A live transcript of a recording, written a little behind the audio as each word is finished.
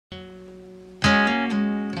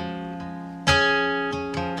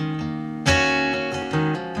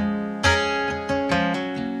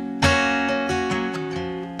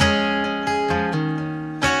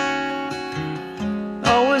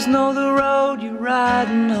Always know the road you're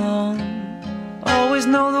riding on. Always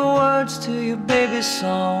know the words to your baby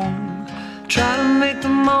song. Try to make the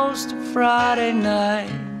most of Friday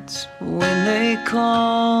nights when they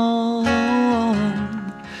come.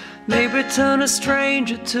 Maybe turn a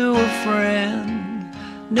stranger to a friend.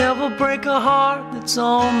 Never break a heart that's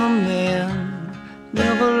on the mend.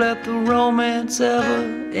 Never let the romance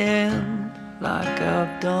ever end like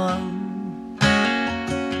I've done.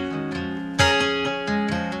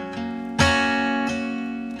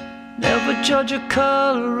 Never judge a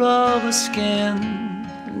color of a skin.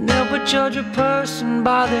 Never judge a person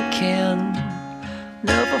by their kin.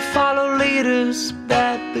 Never follow leaders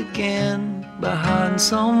that begin behind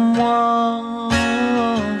someone.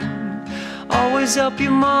 Always help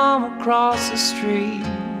your mom across the street.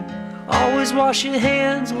 Always wash your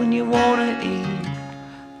hands when you wanna eat.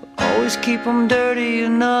 Always keep them dirty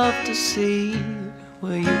enough to see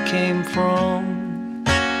where you came from.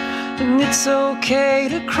 And it's okay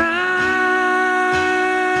to cry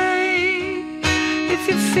if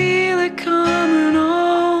you feel it coming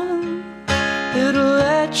on. It'll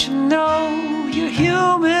let you know you're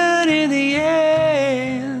human in the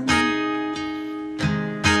end.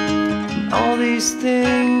 And all these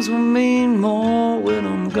things will mean more when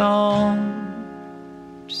I'm gone.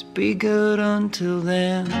 Just be good until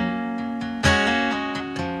then.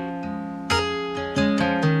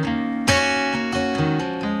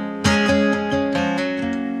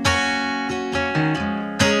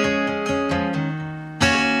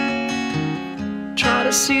 Try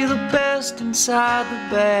to see the best inside the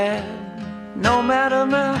bad, no matter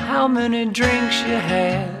how many drinks you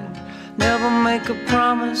had. Never make a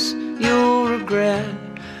promise you'll regret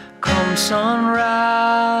come sunrise.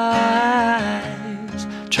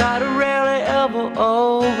 Try to rarely ever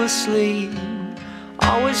oversleep.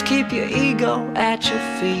 Always keep your ego at your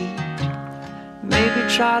feet. Maybe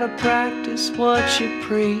try to practice what you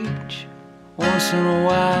preach once in a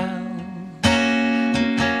while.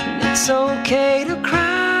 It's okay to cry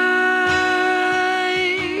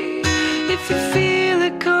if you feel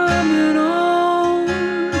it coming on.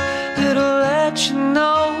 It'll let you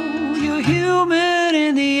know you're human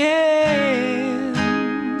in the end.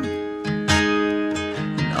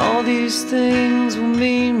 And all these things will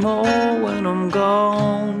mean more when I'm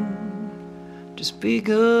gone. Just be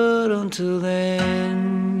good until then.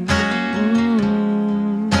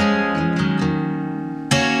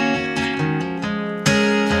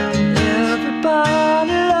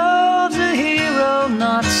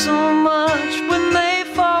 Not so much when they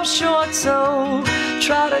fall short, so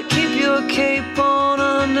try to keep your cape on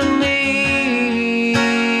underneath.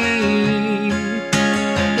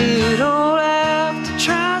 You don't have to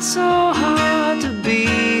try so hard to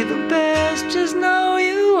be the best, just know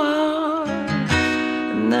you are,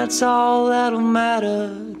 and that's all that'll matter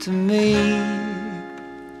to me.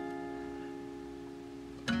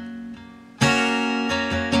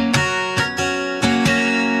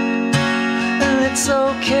 It's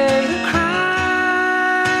okay to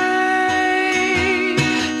cry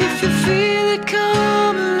if you feel it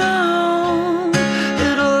coming on.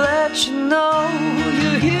 It'll let you know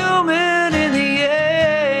you're human in the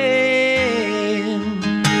end.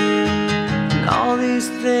 And all these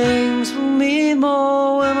things will mean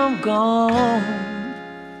more when I'm gone.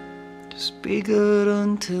 Just be good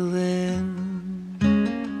until then.